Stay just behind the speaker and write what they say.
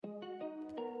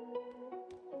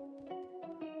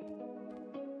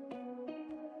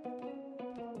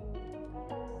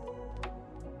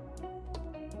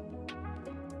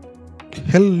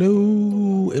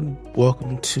Hello and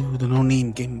welcome to the No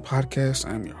Name Gaming Podcast.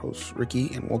 I'm your host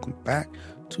Ricky, and welcome back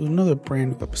to another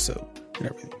brand new episode and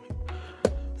everything.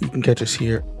 You can catch us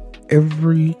here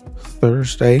every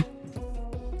Thursday,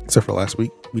 except for last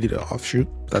week. We did an offshoot.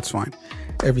 That's fine.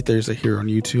 Every Thursday here on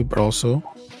YouTube, but also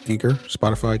Anchor,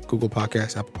 Spotify, Google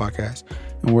Podcasts, Apple Podcasts,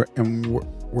 and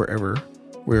wherever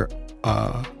where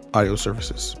audio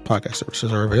services, podcast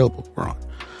services are available. We're on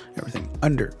everything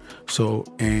under. So,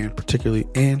 and particularly,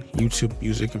 and YouTube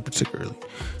Music and particularly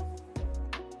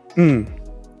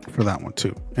for that one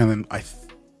too. And then I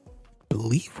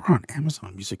believe we're on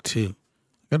Amazon Music too.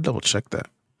 I gotta double check that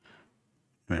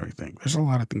and everything. There's a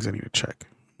lot of things I need to check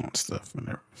on stuff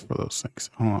and for those things.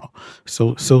 I don't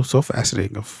know. So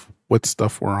fascinating of what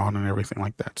stuff we're on and everything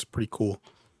like that. It's pretty cool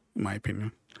in my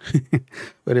opinion.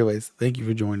 But anyways, thank you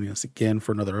for joining us again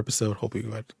for another episode. Hope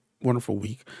you had a wonderful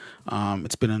week.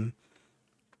 It's been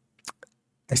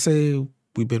I say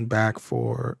we've been back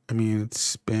for,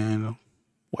 it's been,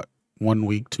 1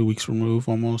 week, 2 weeks removed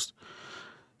almost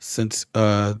since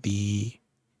the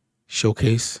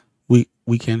showcase,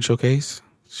 weekend showcase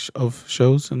of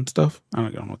shows and stuff. I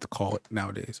don't know what to call it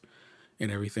nowadays and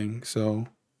everything. So,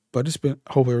 but it's been,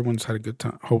 hope everyone's had a good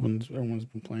time. Hoping everyone's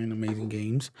been playing amazing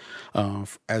games.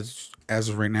 As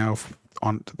of right now,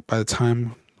 by the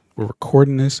time we're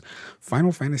recording this,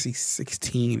 Final Fantasy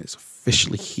 16 is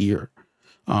officially here.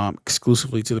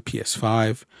 Exclusively to the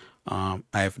PS5. I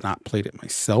have not played it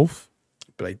myself,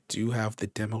 but I do have the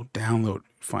demo download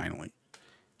finally.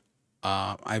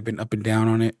 I've been up and down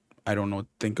on it. I don't know what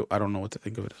to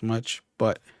think of it as much,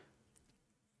 but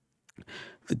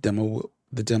the demo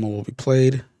will be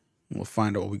played, and we'll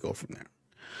find out where we go from there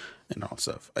and all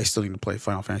stuff. I still need to play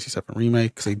Final Fantasy 7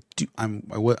 Remake because I am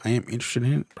interested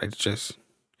in it, but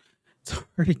it's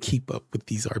hard to keep up with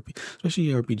these especially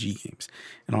RPG games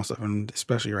and also, and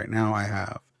especially right now, I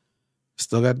have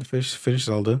still got to finish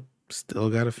Zelda,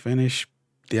 still got to finish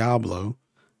Diablo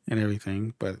and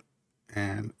everything.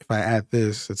 And if I add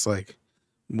this, it's like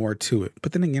more to it.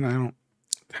 But then again, I don't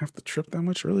have to trip that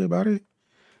much really about it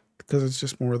because it's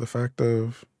just more the fact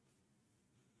of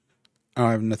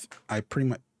I pretty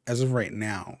much, as of right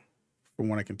now, from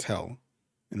what I can tell,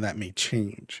 and that may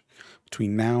change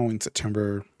between now and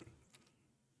September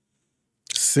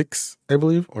 6th, I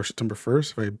believe, or September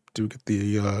 1st, if I do get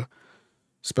the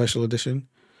special edition.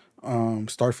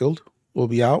 Starfield will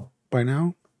be out by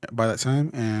that time,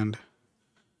 and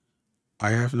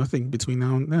I have nothing between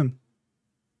now and then.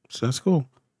 So that's cool.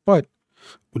 But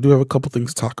we do have a couple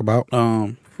things to talk about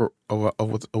of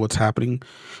what's happening.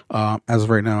 As of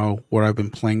right now, what I've been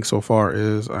playing so far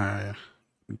is I'm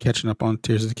catching up on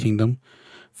Tears of the Kingdom.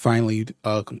 Finally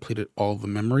completed all the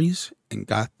memories and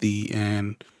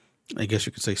and I guess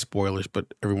you could say spoilers,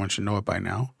 but everyone should know it by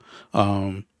now.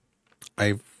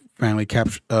 I finally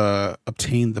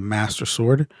obtained the Master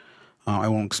Sword. I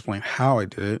won't explain how I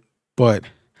did it, but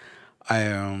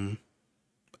I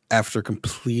after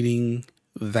completing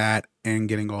that and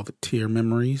getting all the tier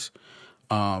memories,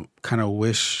 kind of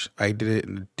wish I did it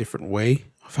in a different way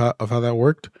of how that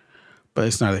worked. But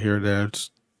it's neither here nor there. It's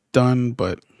done,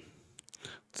 but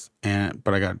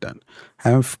I got it done.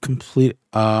 I'm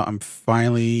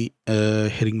finally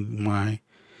hitting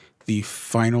the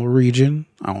final region.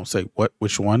 I won't say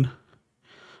which one.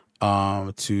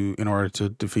 In order to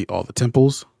defeat all the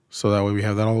temples, so that way we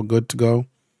have that all good to go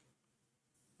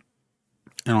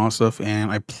and all stuff. And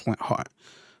I plan,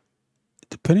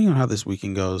 depending on how this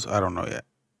weekend goes, I don't know yet.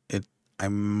 I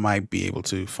might be able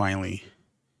to finally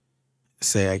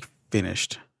say I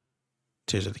finished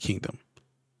Tears of the Kingdom.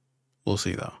 We'll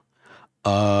see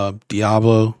though.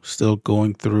 Diablo, still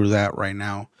going through that right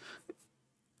now.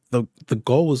 The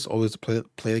goal was always to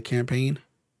play the campaign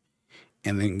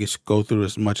and then just go through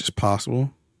as much as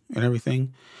possible and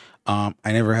everything. I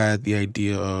never had the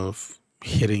idea of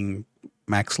hitting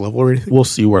max level or anything. We'll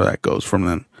see where that goes from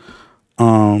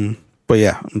then. But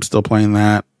yeah, I'm still playing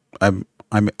that. I've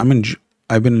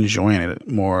been enjoying it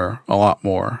a lot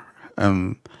more.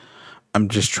 I'm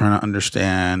just trying to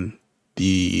understand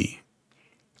the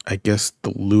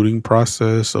looting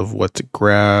process of what to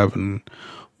grab and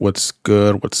what's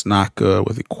good, what's not good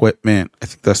with equipment. I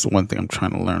think that's the one thing I'm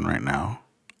trying to learn right now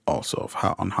also of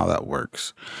how that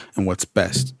works and what's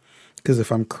best. Because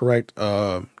if I'm correct,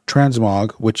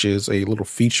 transmog, which is a little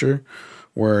feature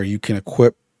where you can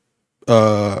equip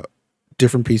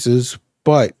different pieces,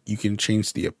 but you can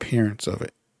change the appearance of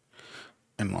it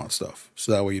and all that stuff.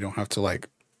 So that way you don't have to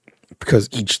because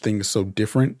each thing is so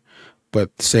different.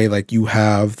 But say you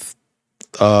have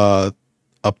a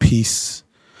piece,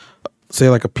 say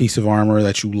a piece of armor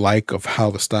that you like of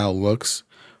how the style looks,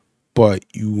 but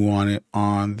you want it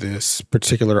on this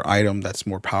particular item that's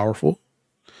more powerful,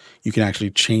 you can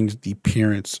actually change the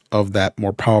appearance of that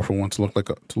more powerful one to look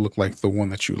like the one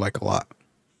that you like a lot.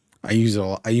 I use it a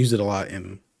lot. I used it a lot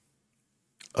in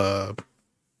uh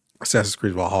Assassin's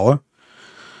Creed Valhalla,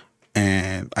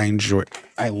 and I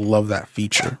love that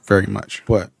feature very much.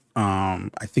 But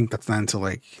I think that's not until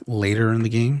like later in the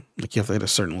game. Like you have to hit a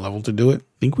certain level to do it.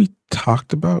 I think we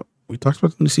talked about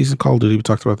the new season of Call of Duty. We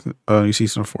talked about the new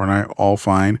season of Fortnite. All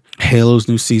fine. Halo's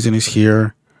new season is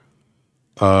here.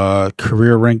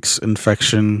 Career ranks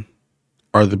Infection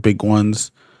are the big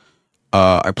ones.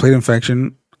 I played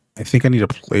Infection. I think I need to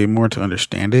play more to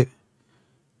understand it.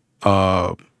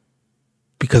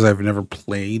 Because I've never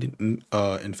played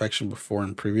Infection before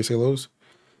in previous Halos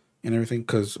and everything.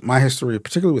 Because my history,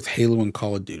 particularly with Halo and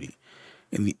Call of Duty,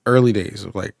 in the early days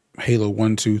of like Halo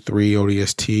 1, 2, 3,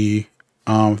 ODST,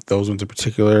 those ones in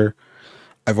particular,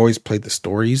 I've always played the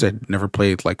stories. I'd never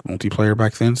played like multiplayer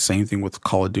back then. Same thing with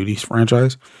Call of Duty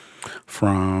franchise.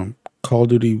 From Call of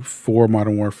Duty 4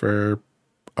 Modern Warfare,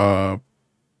 Call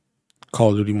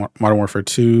of Duty Modern Warfare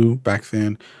 2 back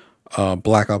then,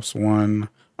 Black Ops 1,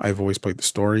 I've always played the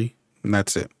story, and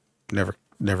that's it. Never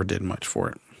did much for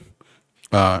it.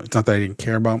 It's not that I didn't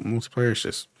care about multiplayer. It's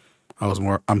just I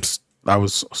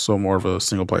was so more of a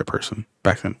single player person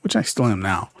back then, which I still am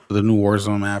now. The new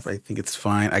Warzone map, I think it's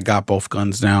fine. I got both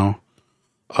guns now.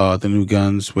 The new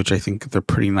guns, which I think they're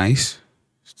pretty nice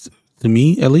to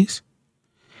me, at least.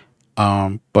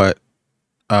 But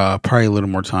probably a little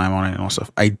more time on it and all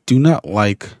stuff. I do not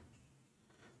like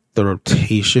the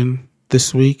rotation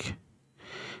this week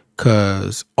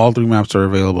because all 3 maps are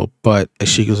available, but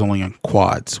Ashika's only on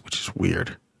quads, which is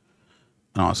weird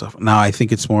and all that stuff. Now I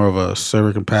think it's more of a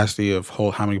server capacity of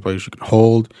how many players you can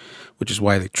hold, which is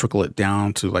why they trickle it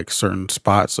down to like certain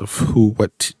spots of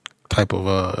what type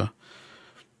of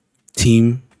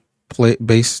team play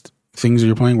based things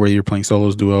you're playing, where you're playing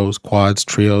solos, duos, quads,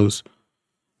 trios,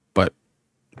 but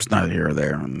it's not here or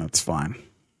there, and that's fine.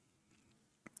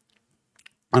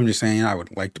 I'm just saying I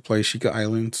would like to play Sheikah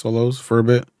Island solos for a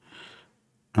bit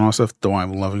and all stuff, though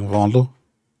I'm loving Vondel.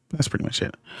 That's pretty much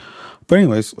it. But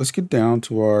anyways, let's get down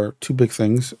to our 2 big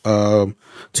things. 2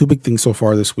 big things so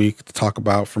far this week to talk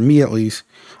about, for me at least.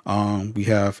 We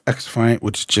have XDefiant,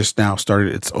 which just now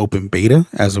started its open beta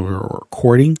as we were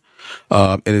recording.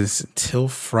 It is until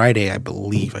Friday, I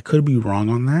believe. I could be wrong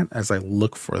on that as I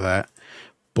look for that.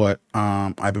 But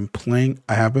I have been playing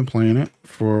it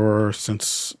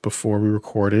since before we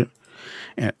recorded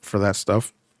and for that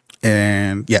stuff.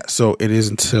 And yeah, so it is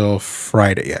until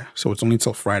Friday. Yeah. So it's only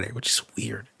until Friday, which is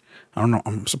weird. I don't know.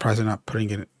 I'm surprised they're not pushing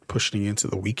it into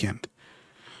the weekend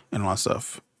and all that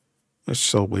stuff. It's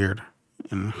so weird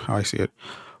in how I see it.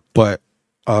 But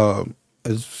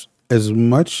as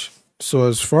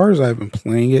far as I've been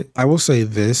playing it, I will say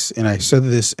this, and I said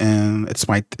this, and it's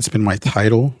been my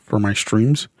title for my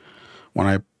streams when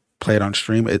I play it on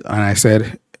stream. And I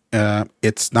said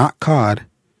it's not COD,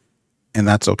 and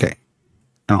that's okay,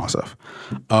 and all that stuff.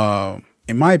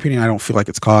 In my opinion, I don't feel like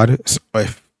it's COD.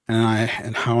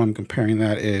 And how I'm comparing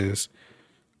that is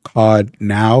COD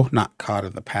now, not COD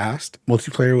in the past.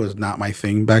 Multiplayer was not my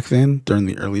thing back then during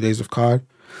the early days of COD.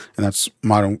 And that's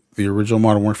the original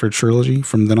Modern Warfare trilogy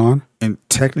from then on. And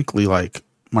technically, like,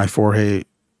 my forehead,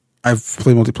 I've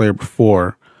played multiplayer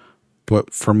before,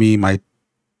 but for me, my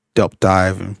deep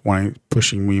dive and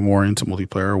pushing me more into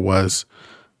multiplayer was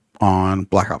on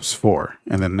Black Ops 4.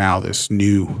 And then now this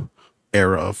new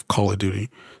era of Call of Duty,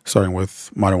 starting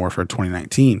with Modern Warfare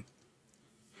 2019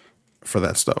 for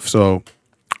that stuff. So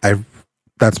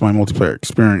that's my multiplayer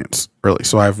experience, really.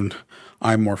 So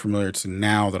I'm more familiar to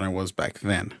now than I was back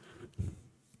then.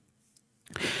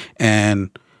 And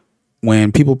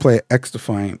when people play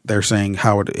XDefiant, they're saying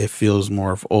how it feels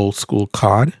more of old school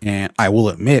COD. And I will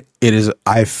admit,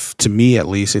 to me at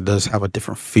least, it does have a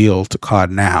different feel to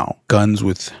COD now. Guns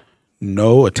with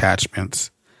no attachments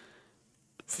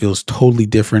feels totally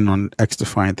different on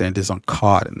XDefiant than it is on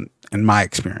COD, in my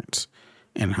experience,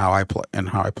 and how I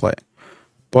play.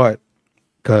 But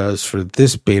because for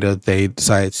this beta, they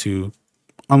decided to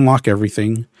unlock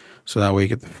everything so that way you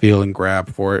get the feel and grab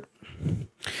for it.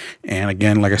 And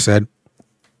again, like I said,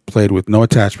 played with no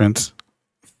attachments.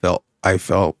 I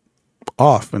felt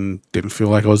off and didn't feel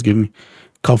like I was getting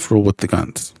comfortable with the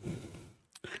guns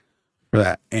for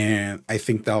that. And I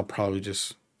think that'll probably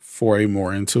just foray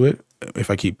more into it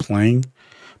if I keep playing.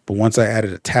 But once I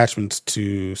added attachments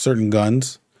to certain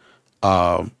guns,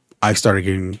 I started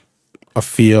getting a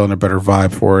feel and a better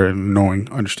vibe for it and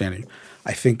understanding.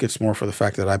 I think it's more for the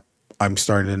fact that I'm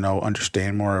starting to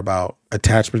understand more about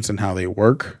attachments and how they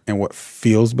work and what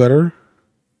feels better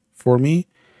for me.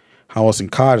 How else in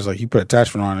COD is like you put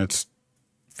attachment on, it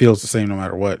feels the same no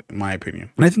matter what, in my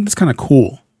opinion. And I think that's kind of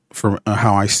cool for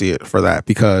how I see it for that,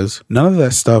 because none of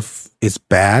that stuff is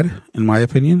bad in my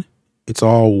opinion. It's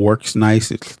all works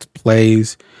nice. It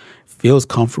plays, feels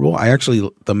comfortable.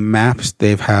 The maps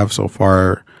they've have so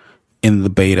far in the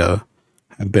beta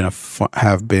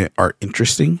are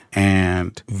interesting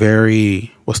and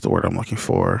very, what's the word I'm looking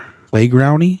for?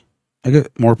 Playgroundy. Have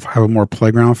a more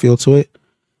playground feel to it,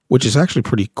 which is actually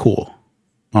pretty cool.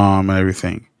 And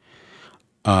everything.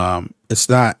 It's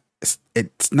not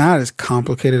as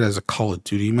complicated as a Call of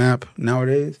Duty map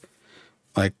nowadays.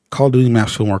 Like Call of Duty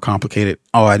maps feel more complicated.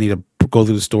 Oh, I need to go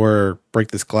through the store, break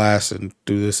this glass, and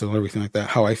do this and everything like that.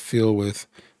 How I feel with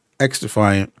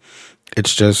XDefiant,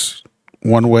 it's just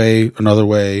one way, another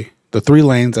way, the 3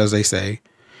 lanes, as they say,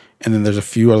 and then there's a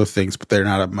few other things, but they're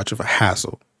not much of a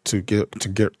hassle to get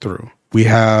through. We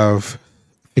have,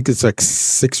 I think it's like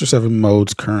 6 or 7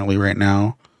 modes currently right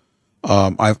now.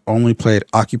 I've only played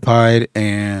Occupied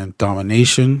and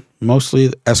Domination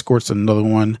mostly. Escort's another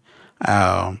one.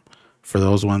 For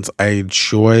those ones, I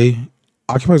enjoy.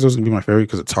 Occupied is always gonna be my favorite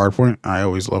because it's hardpoint. I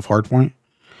always love hardpoint.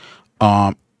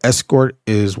 Escort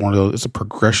is one of those. It's a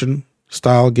progression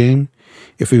style game.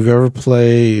 If you've ever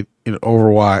played in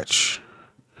Overwatch,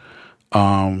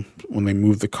 when they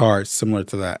move the car, it's similar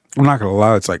to that. I'm not gonna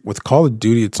lie. It's like with Call of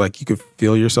Duty, it's like you could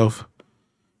feel yourself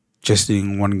just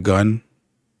needing one gun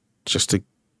just to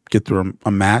get through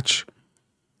a match.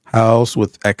 How else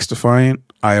with XDefiant,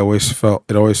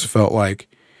 it always felt like,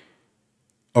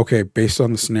 okay, based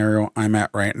on the scenario I'm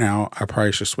at right now, I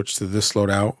probably should switch to this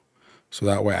loadout, so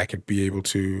that way I could be able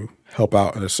to help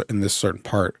out in this certain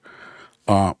part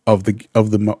of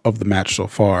the match so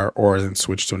far, or then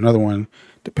switch to another one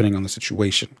depending on the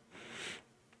situation.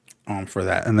 For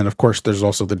that, and then of course there's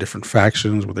also the different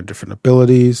factions with their different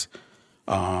abilities.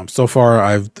 So far,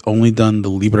 I've only done the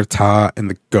Libertad and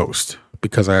the Ghost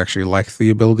because I actually like the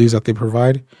abilities that they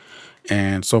provide.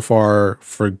 And so far,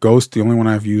 for Ghost, the only one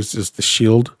I've used is the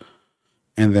Shield.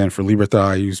 And then for Libertad,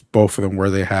 I use both of them where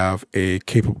they have a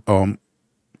capable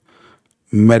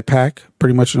med pack,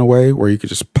 pretty much in a way, where you could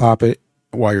just pop it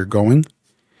while you're going.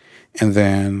 And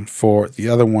then for the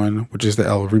other one, which is the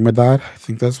El Rimadad, I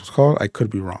think that's what's called. I could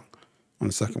be wrong on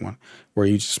the second one, where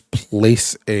you just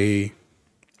place a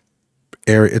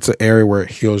area. It's an area where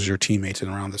it heals your teammates in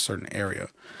around a certain area.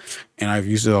 And I've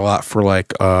used it a lot for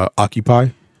like Occupy,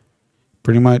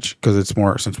 pretty much, because it's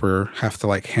more, since we have to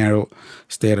like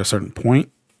stay at a certain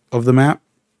point of the map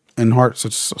in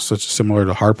such similar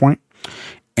to Hardpoint.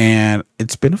 And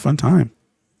it's been a fun time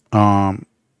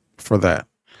for that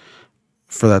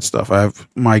stuff. I have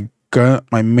my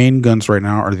main guns right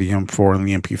now are the M4 and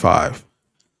the MP5.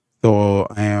 So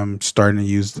I'm gonna start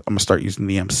using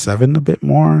the M7 a bit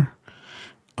more.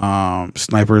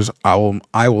 Snipers, I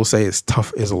will say is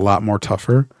a lot more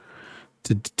tougher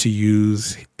to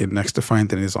use in XDefiant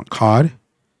than it is on COD.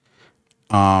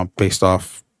 Based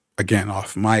off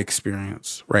my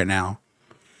experience right now.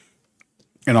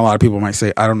 And a lot of people might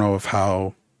say, I don't know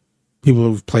how people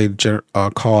who've played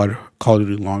Call of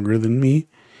Duty longer than me,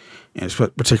 and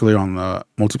particularly on the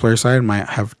multiplayer side, might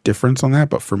have difference on that.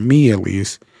 But for me, at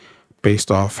least,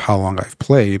 based off how long I've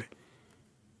played,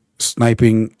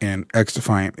 sniping in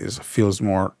XDefiant feels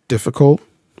more difficult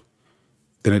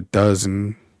than it does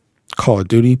in Call of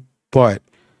Duty. But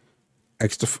in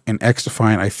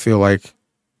XDefiant, I feel like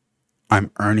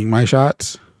I'm earning my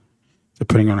shots,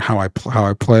 depending on how I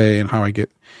play and how I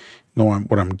know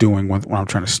what I'm doing when I'm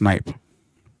trying to snipe.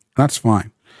 That's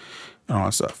fine and all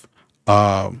that stuff.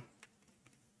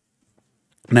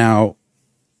 Now,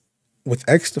 with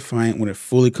XDefiant, when it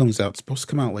fully comes out, it's supposed to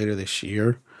come out later this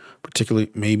year,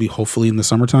 particularly hopefully in the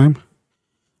summertime.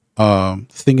 The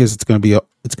thing is, it's gonna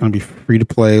be free to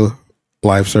play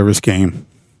live service game,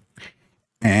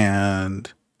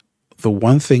 and the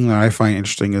one thing that I find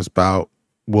interesting is about,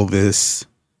 will this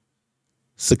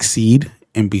succeed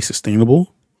and be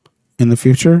sustainable in the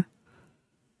future?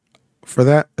 For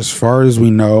that, as far as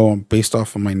we know, based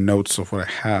off of my notes of what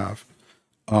I have,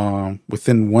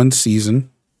 within one season,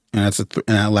 and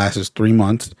that lasts 3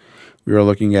 months, we are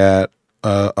looking at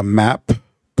a map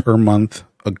per month,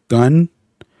 a gun,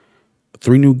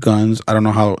 3 new guns. I don't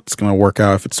know how it's going to work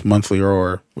out, if it's monthly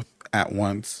or at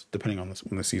once, depending on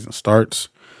when the season starts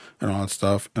and all that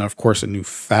stuff. And of course, a new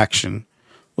faction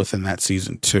within that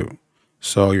season too.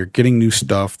 So you're getting new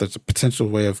stuff. There's a potential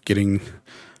way of getting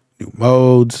new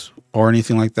modes or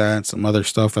anything like that. Some other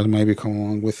stuff that might be coming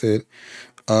along with it.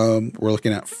 We're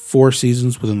looking at 4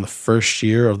 seasons within the first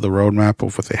year of the roadmap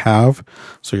of what they have.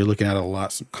 So you're looking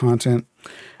at some content.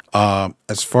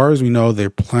 As far as we know, they're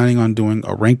planning on doing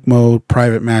a rank mode,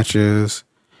 private matches,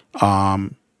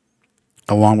 um,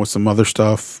 along with some other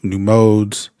stuff, new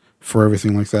modes for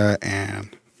everything like that,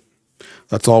 and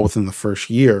that's all within the first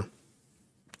year.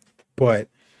 But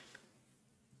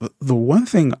the one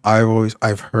thing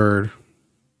I've heard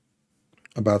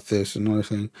about this, another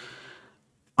thing,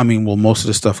 I mean, will most of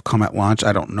this stuff come at launch?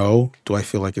 I don't know. Do I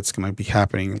feel like it's going to be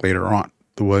happening later on?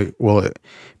 Will it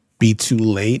be too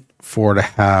late for it to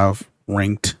have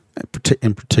ranked,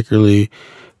 and particularly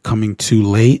coming too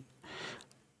late?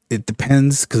 It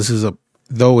depends, because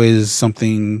though is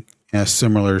something in a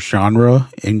similar genre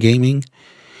in gaming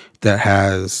that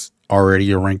has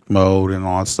already a ranked mode and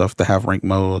all that stuff, to have ranked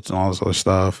modes and all this other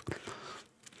stuff.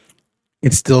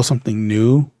 It's still something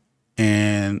new,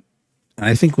 and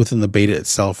I think within the beta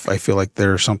itself, I feel like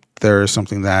there is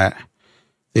something that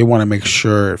they want to make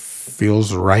sure it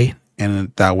feels right,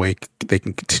 and that way they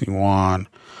can continue on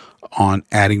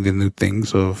adding the new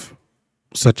things of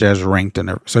such as ranked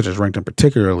and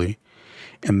particularly,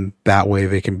 and that way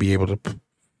they can be able to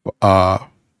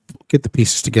get the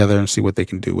pieces together and see what they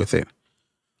can do with it.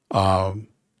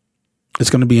 It's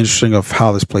going to be interesting of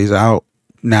how this plays out.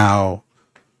 Now,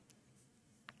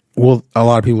 well, a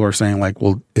lot of people are saying like,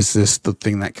 well, is this the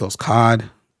thing that kills COD?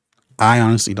 I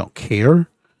honestly don't care,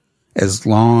 as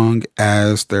long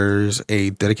as there's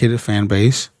a dedicated fan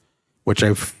base, which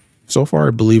so far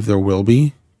I believe there will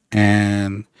be,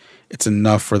 and it's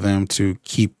enough for them to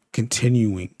keep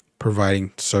continuing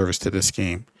providing service to this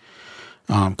game.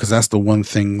 Because that's the one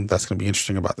thing that's going to be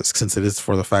interesting about this, since it is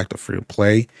for the fact of free to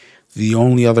play. The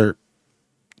only other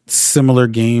similar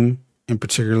game, in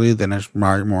particularly, then there's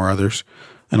more others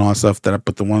and all that stuff,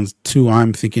 but the ones two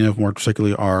I'm thinking of more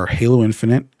particularly are Halo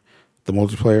Infinite. The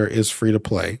multiplayer is free to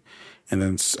play, and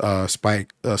then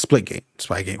Splitgate.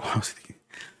 What was I thinking?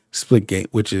 Splitgate,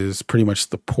 which is pretty much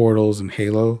the Portals and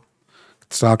Halo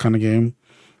style kind of game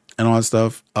and all that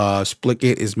stuff.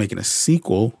 Splitgate is making a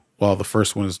sequel while the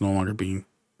first one is no longer being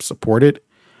supported.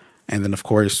 And then, of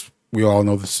course, we all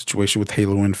know the situation with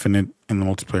Halo Infinite and the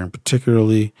multiplayer in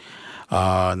particularly.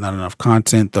 Not enough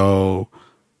content, though.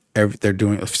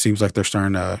 It seems like they're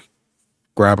starting to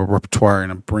grab a repertoire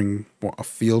and bring a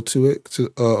feel to it,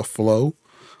 to a flow.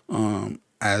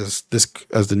 As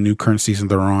the new current season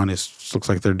they're on, looks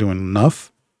like they're doing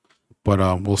enough.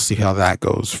 But we'll see how that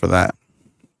goes for that.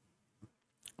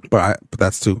 But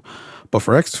that's too. But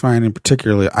for XDefiant in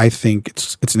particular, I think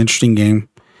it's an interesting game.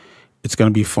 It's going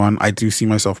to be fun. I do see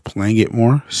myself playing it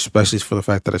more, especially for the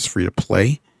fact that it's free to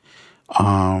play.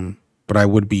 But I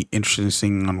would be interested in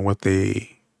seeing on what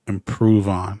they improve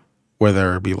on,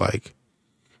 whether it be like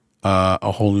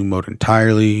a whole new mode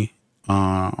entirely.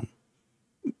 I'm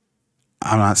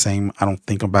not saying I don't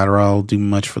think a battle royale will do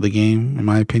much for the game, in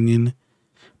my opinion,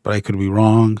 but I could be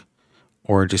wrong.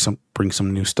 Or just bring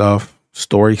some new stuff,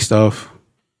 story stuff.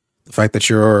 The fact that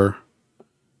you're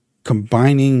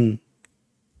combining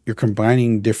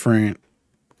different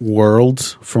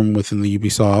worlds from within the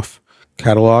Ubisoft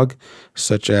catalog,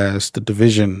 such as The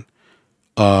Division,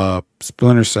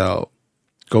 Splinter Cell,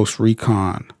 Ghost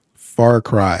Recon, Far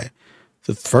Cry.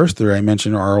 The first three I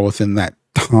mentioned are within that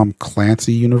Tom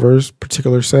Clancy universe,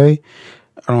 and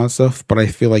all that stuff. But I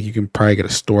feel like you can probably get a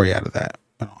story out of that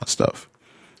and all that stuff.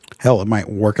 Hell, it might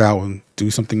work out and do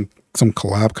some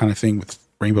collab kind of thing with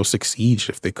Rainbow Six Siege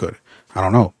if they could. I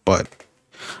don't know, but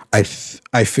I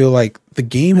feel like the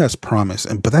game has promise,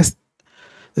 but that's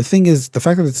the thing, is the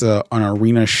fact that it's an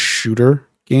arena shooter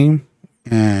game,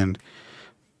 and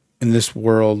in this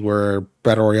world where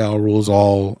battle royale rules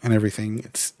all and everything,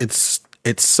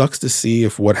 it sucks to see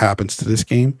if what happens to this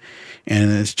game,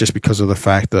 and it's just because of the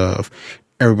fact of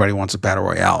everybody wants a battle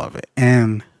royale of it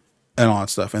and all that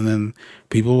stuff, and then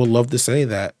people would love to say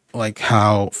that, like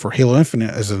how for Halo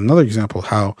Infinite as another example,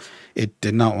 how it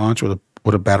did not launch with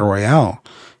a battle royale,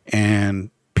 and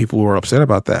people were upset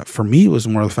about that. For me, it was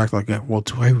more of the fact like, well,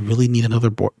 do I really need another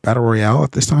battle royale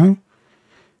at this time?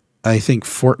 I think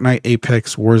Fortnite,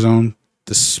 Apex, Warzone,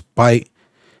 despite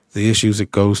the issues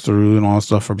it goes through and all that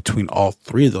stuff, are between all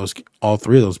three of those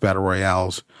battle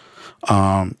royales,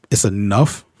 it's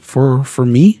enough for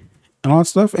me and all that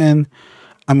stuff. And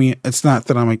I mean, it's not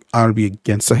that I would be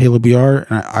against the Halo BR,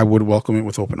 and I would welcome it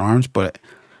with open arms, but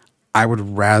I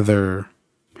would rather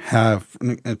have,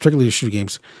 particularly shooting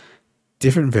games,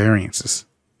 different variances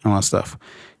and all that stuff.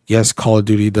 Yes, Call of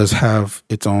Duty does have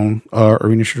its own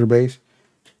arena shooter base,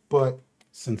 but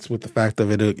since with the fact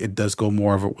of it does go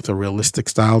more of with a realistic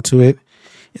style to it,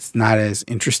 it's not as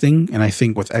interesting. And I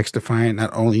think with XDefiant,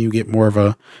 not only you get more of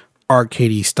a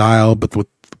arcadey style, but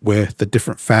with the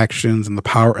different factions and the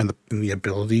power and the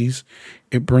abilities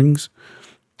it brings,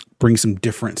 bring some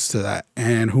difference to that.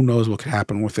 And who knows what could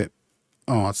happen with it,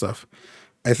 all that stuff.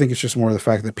 I think it's just more of the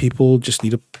fact that people just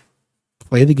need to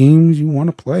play the games you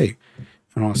want to play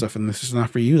and all that stuff. And this is not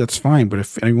for you, that's fine. But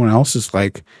if anyone else is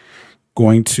like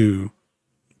going to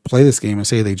play this game and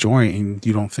say they join and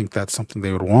you don't think that's something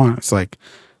they would want, it's like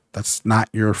that's not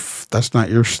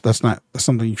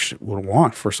something you would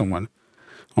want for someone.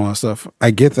 All that stuff.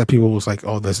 I get that people was like,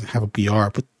 oh, it doesn't have a BR,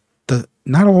 but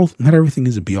not everything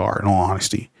is a BR. In all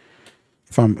honesty,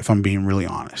 if I'm being really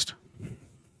honest, and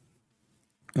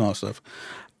all that stuff,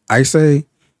 I say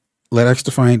let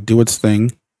XDefiant do its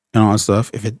thing and all that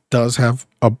stuff. If it does have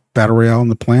a battle royale in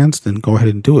the plans, then go ahead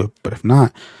and do it. But if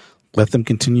not, let them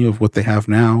continue with what they have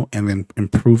now and then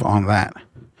improve on that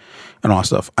and all that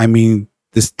stuff. I mean,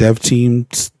 this dev team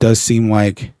does seem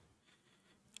like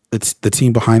it's the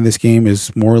team behind this game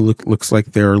is more looks like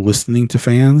they're listening to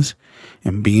fans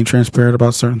and being transparent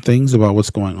about certain things about what's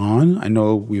going on. I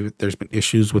know there's been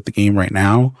issues with the game right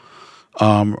now,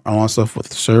 a lot of stuff with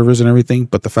the servers and everything.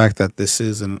 But the fact that this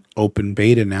is an open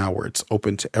beta now, where it's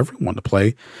open to everyone to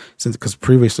play, because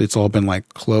previously it's all been like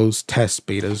closed test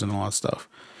betas and all that stuff,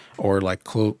 or like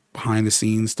behind the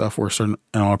scenes stuff where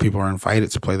a lot of people are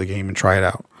invited to play the game and try it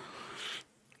out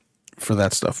for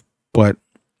that stuff. But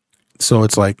so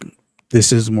it's like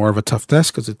this is more of a tough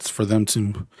test because it's for them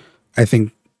to. I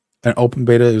think an open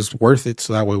beta is worth it,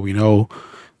 so that way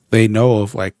they know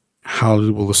of like how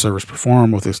will the servers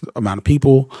perform with this amount of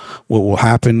people, what will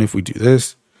happen if we do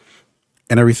this,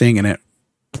 and everything, and it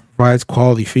provides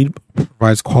quality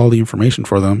information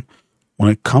for them when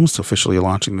it comes to officially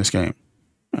launching this game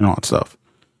and all that stuff.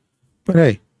 But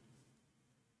hey,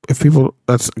 if people,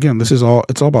 it's all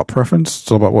about preference. It's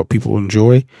all about what people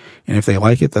enjoy, and if they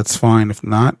like it, that's fine. If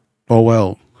not, oh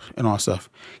well, and all that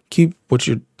stuff. They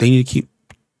need to keep,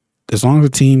 as long as the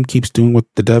dev team keeps doing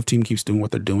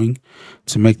what they're doing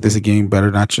to make this a game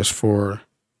better, not just for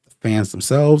fans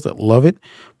themselves that love it,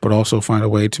 but also find a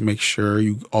way to make sure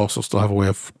you also still have a way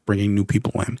of bringing new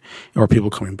people in or people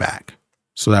coming back.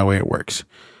 So that way it works.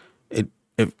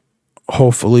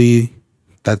 Hopefully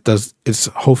it's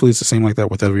the same like that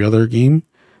with every other game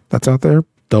that's out there,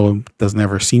 though it doesn't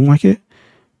ever seem like it.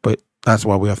 But that's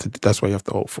why you have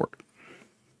to hope for it.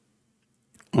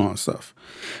 All that stuff.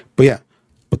 But yeah,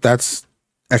 that's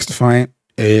XDefiant.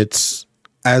 It's,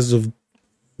 as of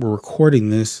we're recording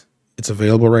this, it's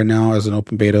available right now as an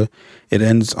open beta. It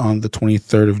ends on the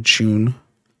 23rd of June.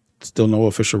 Still no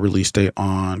official release date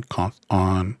on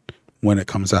when it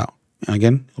comes out. And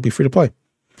again, it'll be free to play.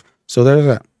 So there's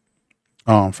that.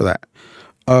 For that.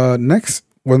 Next,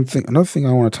 another thing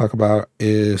I want to talk about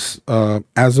is there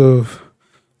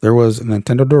was a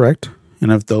Nintendo Direct,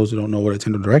 and if those who don't know what a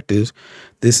Nintendo Direct is,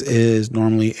 this is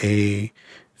normally a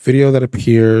video that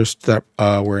appears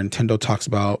where Nintendo talks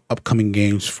about upcoming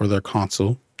games for their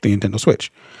console, the Nintendo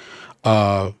Switch.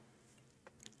 I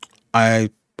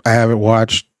haven't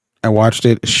watched. I watched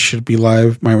it. It should be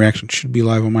live. My reaction should be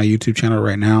live on my YouTube channel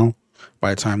right now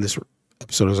by the time this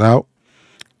episode is out.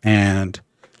 And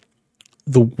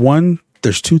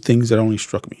there's two things that only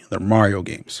struck me. They're Mario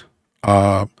games.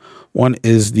 One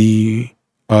is the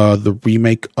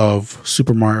remake of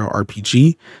Super Mario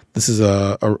RPG. This is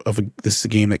a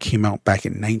game that came out back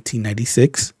in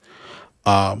 1996.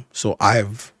 So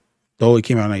though it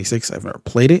came out in 96, I've never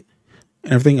played it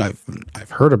and everything.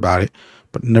 I've heard about it,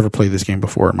 but never played this game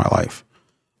before in my life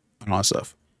and all that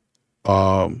stuff.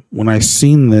 When I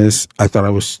seen this, I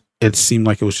thought it seemed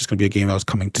like it was just going to be a game that was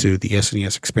coming to the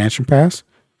SNES expansion pass,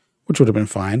 which would have been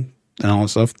fine and all that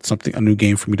stuff. A new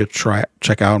game for me to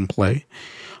check out and play,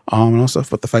 and all that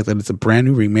stuff. But the fact that it's a brand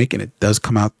new remake and it does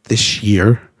come out this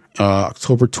year,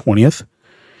 October 20th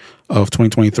of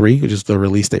 2023, which is the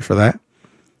release date for that.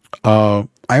 I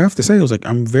have to say, it was like,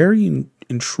 I'm very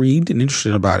intrigued and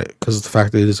interested about it because of the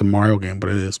fact that it is a Mario game,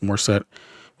 but it is more set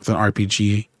with an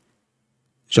RPG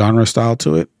genre style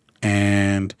to it.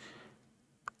 And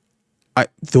I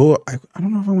don't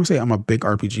know if I want to say I'm a big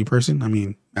RPG person. I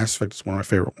mean, Mass Effect is one of my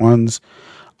favorite ones.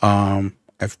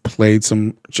 I've played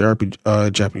some Japanese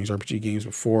RPG games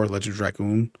before, Legend of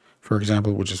Dragoon, for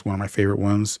example, which is one of my favorite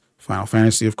ones. Final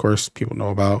Fantasy, of course, people know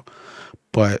about,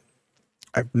 but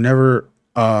I've never,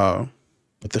 but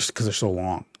because they're so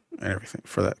long and everything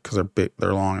for that, because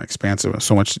they're long and expansive and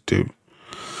so much to do,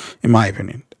 in my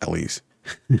opinion, at least.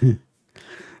 But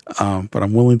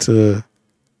I'm willing to.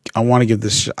 I actually want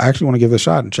to give this a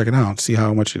shot and check it out and see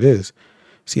how much it is,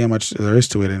 see how much there is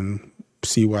to it, and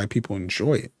see why people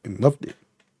enjoy it and loved it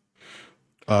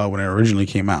when it originally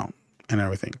came out and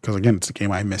everything. Because again, it's a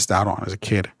game I missed out on as a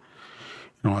kid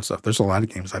and all that stuff. There's a lot of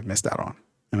games I've missed out on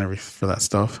and everything for that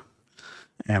stuff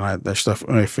And that stuff,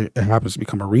 if it happens to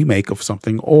become a remake of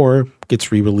something or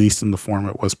gets re-released in the form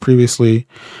it was previously,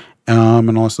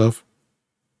 and all that stuff,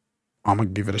 I'm gonna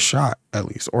give it a shot at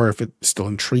least, or if it still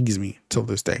intrigues me till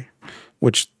this day,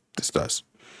 which this does.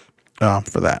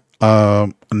 For that,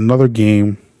 another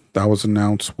game that was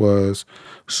announced was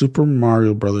Super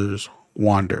Mario Brothers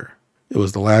Wonder. It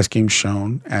was the last game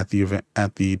shown at the event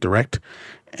at the direct,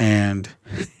 and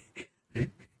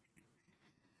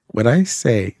when I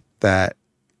say that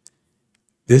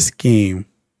this game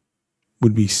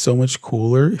would be so much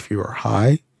cooler if you were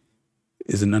high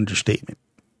is an understatement.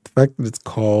 The fact that it's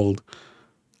called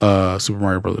Super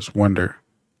Mario Brothers Wonder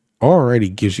already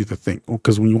gives you the thing,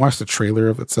 because when you watch the trailer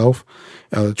of itself,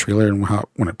 the trailer and how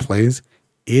when it plays,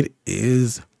 it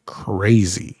is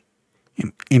crazy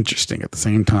and interesting at the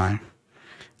same time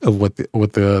of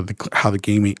the how the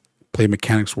gaming play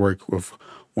mechanics work with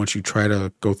once you try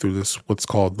to go through this what's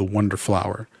called the Wonder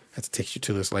Flower. That takes you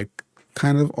to this like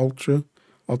kind of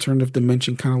alternative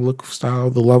dimension kind of look style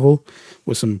of the level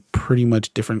with some pretty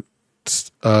much different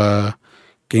uh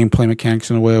gameplay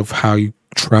mechanics in a way of how you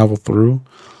travel through.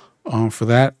 For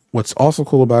that, what's also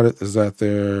cool about it is that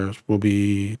there will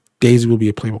be Daisy will be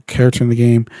a playable character in the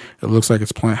game. It looks like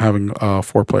it's having a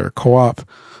 4-player co-op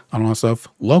and all that stuff.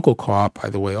 Local co-op, by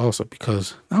the way, also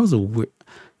because that was an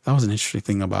interesting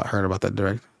thing about heard about that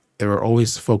direct. They were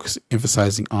always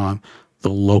emphasizing on the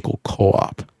local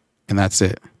co-op, and that's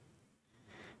it.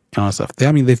 And all that stuff.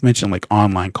 I mean, they've mentioned like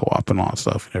online co-op and all that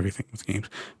stuff and everything with games,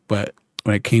 but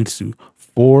when it came to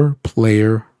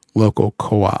 4-player local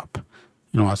co-op,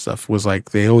 all that stuff was like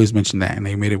they always mentioned that, and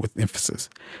they made it with emphasis.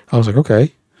 I was like,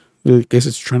 okay, I guess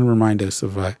it's trying to remind us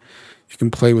of you can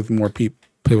play with more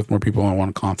people on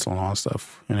one console and all that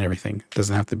stuff and everything. It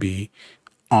doesn't have to be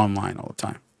online all the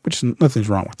time, which nothing's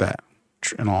wrong with that,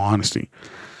 in all honesty.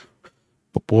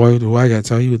 But boy, do I gotta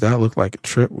tell you, that looked like a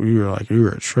trip. You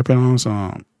were tripping on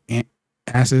some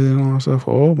acid and all that stuff.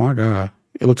 Oh my god,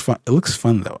 it looks fun. It looks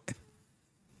fun though.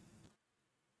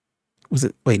 Was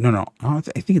it? Wait, no. I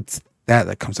think it's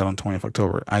that comes out on 20th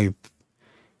October.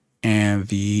 And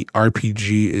the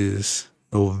RPG is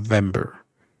November.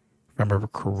 If I remember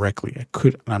correctly.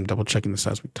 I'm double checking this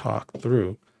as we talk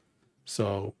through.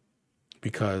 So,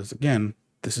 because again,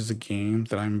 this is a game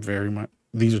that I'm very much.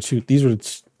 These are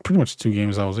pretty much two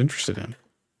games I was interested in.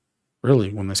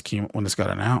 Really, when this got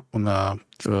announced, when the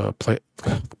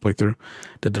playthrough,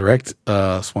 the direct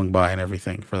swung by and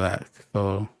everything for that.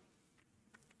 So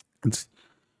it's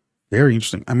very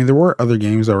interesting. I mean, there were other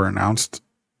games that were announced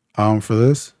for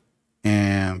this,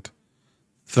 and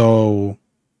though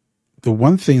the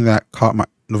one thing that caught my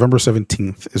November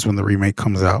 17th is when the remake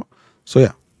comes out. So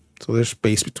yeah, so there's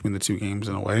space between the two games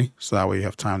in a way, so that way you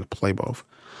have time to play both.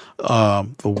 The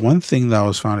one thing that I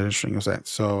was found interesting was that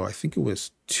I think it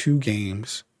was 2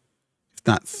 games, if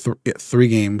not 3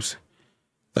 games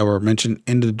that were mentioned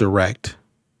in the direct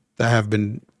that have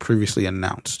been previously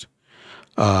announced.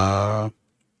 The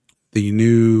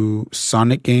new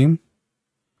Sonic game,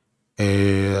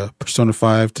 a Persona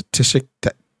 5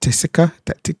 Tactica,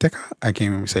 I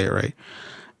can't even say it right,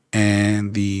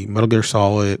 and the Metal Gear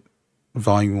Solid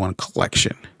Volume 1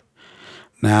 collection.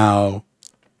 Now,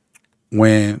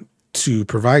 what's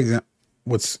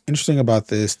interesting about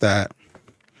this that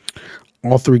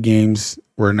all 3 games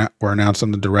were announced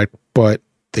on the direct, but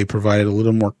they provided a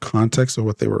little more context of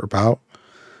what they were about.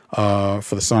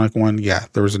 For the Sonic one, yeah,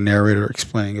 there was a narrator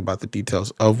explaining about the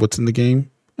details of what's in the game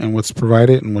and what's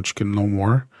provided and what you can know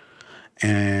more.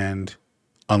 And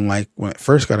unlike when it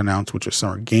first got announced, which was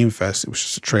Summer Game Fest, it was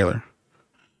just a trailer,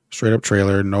 straight up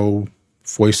trailer, no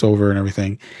voiceover and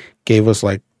everything. Gave us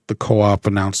like the co-op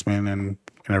announcement and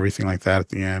everything like that at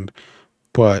the end,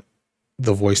 but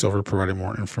the voiceover provided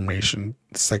more information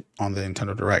on the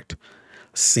Nintendo Direct.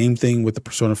 Same thing with the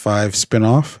Persona 5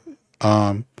 spinoff.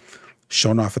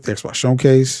 Shown off at the Xbox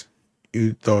Showcase,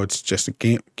 though it's just a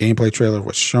gameplay trailer of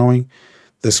what's showing.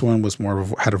 This one was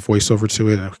had a voiceover to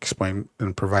it and explained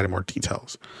and provided more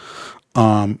details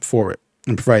for it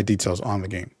and provided details on the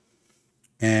game.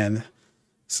 And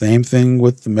same thing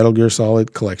with the Metal Gear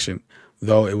Solid collection,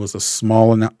 though it was a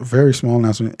very small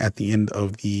announcement at the end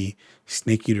of the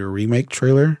Snake Eater remake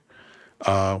trailer.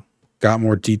 Got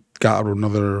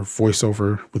another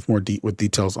voiceover with with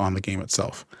details on the game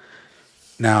itself.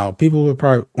 Now, people would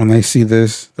probably, when they see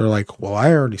this, they're like, well,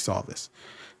 I already saw this.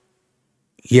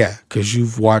 Yeah, because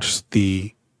you've watched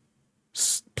the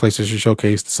PlayStation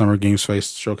Showcase, the Summer Games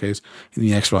Fest Showcase, and the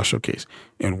Xbox Showcase,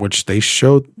 in which they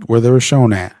showed where they were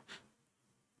shown at.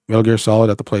 Metal Gear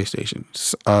Solid at the PlayStation,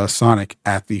 Sonic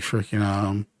at the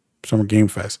freaking Summer Game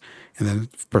Fest, and then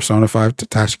Persona 5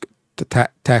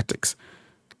 Tactics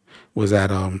was at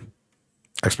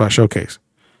Xbox Showcase.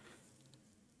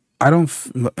 I don't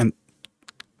and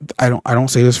I don't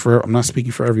say this for, I'm not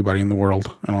speaking for everybody in the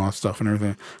world and all that stuff and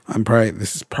everything.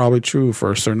 This is probably true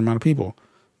for a certain amount of people.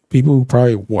 People who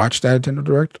probably watched that Nintendo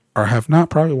Direct or have not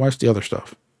probably watched the other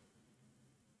stuff.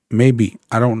 Maybe,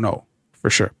 I don't know for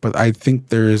sure, but I think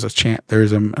there is a chance, there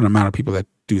is an amount of people that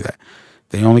do that.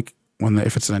 They only,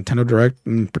 if it's a Nintendo Direct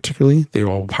particularly, they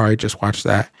will probably just watch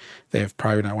that. They have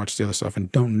probably not watched the other stuff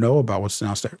and don't know about what's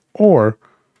announced there. Or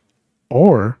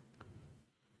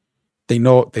they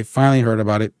know, they finally heard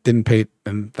about it, didn't pay,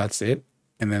 and that's it.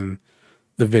 And then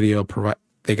the video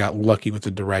they got lucky with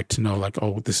the Direct to know, like,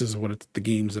 oh, this is what the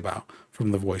game's about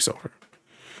from the voiceover.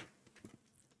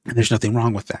 And there's nothing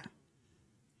wrong with that.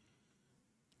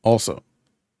 Also,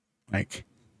 like,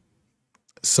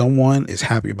 someone is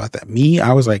happy about that. Me,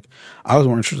 I was more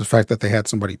interested in the fact that they had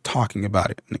somebody talking about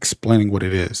it and explaining what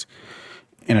it is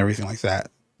and everything like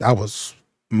that. That was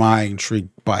my intrigue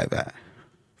by that.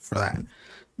 For that,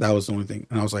 that was the only thing.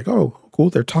 And I was like, oh, cool,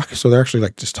 they're talking. So they're actually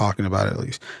like just talking about it at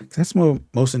least. That's what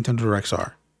most Nintendo Directs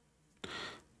are.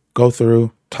 Go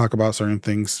through, talk about certain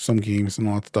things, some games and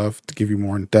all that stuff to give you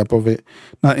more in depth of it.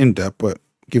 Not in depth, but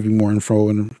give you more info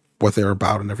and what they're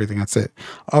about and everything. That's it.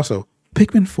 Also,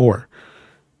 Pikmin 4.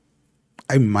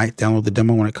 I might download the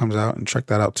demo when it comes out and check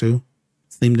that out too.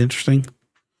 Seemed interesting.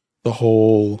 The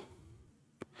whole,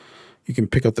 you can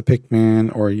pick up the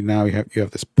Pikmin, or you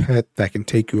have this pet that can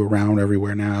take you around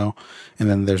everywhere now. And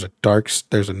then there's a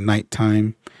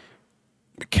nighttime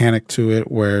mechanic to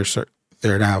it where it's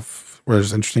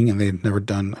interesting, and they've never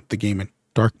done the game in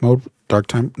dark mode,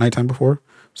 nighttime before.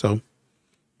 So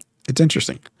it's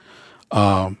interesting.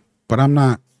 But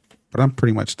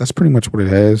that's pretty much what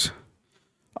it is.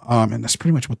 And that's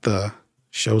pretty much what the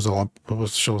show's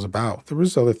about. There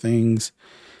was other things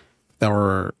that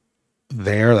were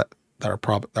there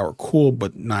that were cool,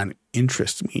 but not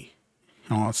interest me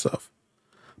and all that stuff.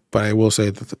 But I will say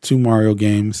that the 2 Mario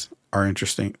games are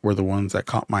interesting, were the ones that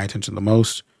caught my attention the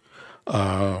most.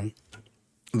 The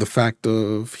fact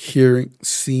of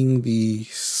seeing the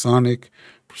Sonic,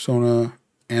 Persona,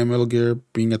 and Metal Gear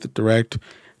being at the Direct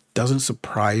doesn't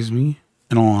surprise me,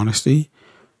 in all honesty,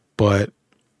 but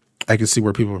I can see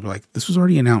where people are like, this was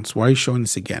already announced, why are you showing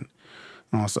this again?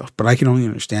 And all that stuff. But I can only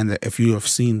understand that if you have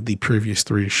seen the previous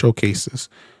 3 showcases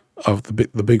of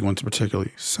the big ones,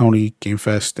 particularly Sony, Game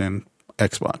Fest, and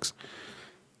Xbox.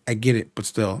 I get it, but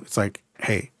still, it's like,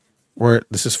 hey,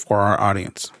 this is for our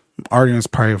audience. Our audience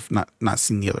probably have not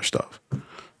seen the other stuff and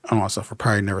all that stuff, or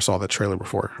probably never saw the trailer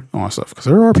before and all that stuff, because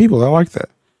there are people that like that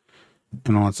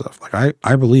and all that stuff. Like,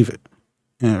 I believe it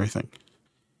and everything,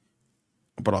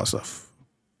 but all that stuff.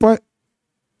 But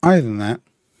other than that,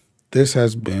 this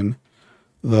has been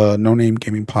the No Name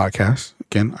Gaming Podcast.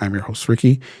 Again, I'm your host,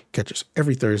 Ricky. Catch us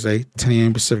every Thursday, 10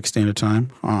 a.m. Pacific Standard Time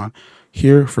on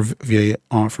here for video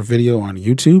on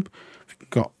YouTube. You can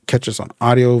go catch us on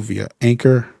audio via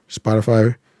Anchor,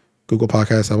 Spotify, Google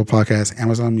Podcasts, Apple Podcasts,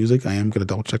 Amazon Music. I am going to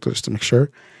double check this to make sure.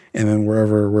 And then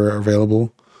wherever we're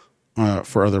available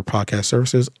for other podcast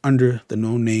services under the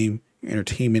No Name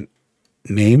Entertainment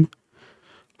name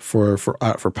for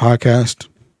podcast.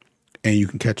 And you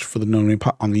can catch for the No Name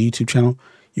on the YouTube channel.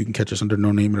 You can catch us under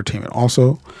No Name Entertainment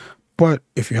also. But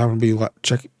if you happen to be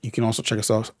you can also check us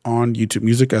out on YouTube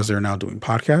Music, as they're now doing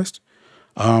podcasts.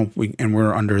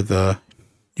 We're under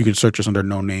you can search us under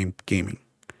No Name Gaming.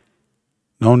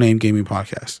 No Name Gaming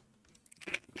Podcast.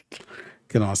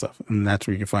 Get all that stuff. And that's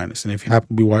where you can find us. And if you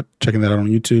happen to be checking that out on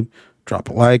YouTube, drop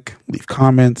a like, leave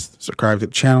comments, subscribe to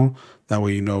the channel. That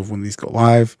way you know when these go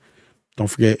live. Don't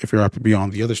forget, if you're happy to be on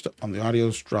the other stuff, on the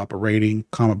audios, drop a rating,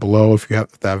 comment below if you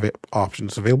have that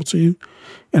options available to you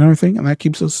and everything. And that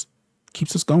keeps us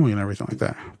going and everything like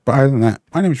that. But other than that,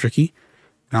 my name is Ricky,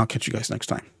 and I'll catch you guys next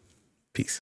time. Peace.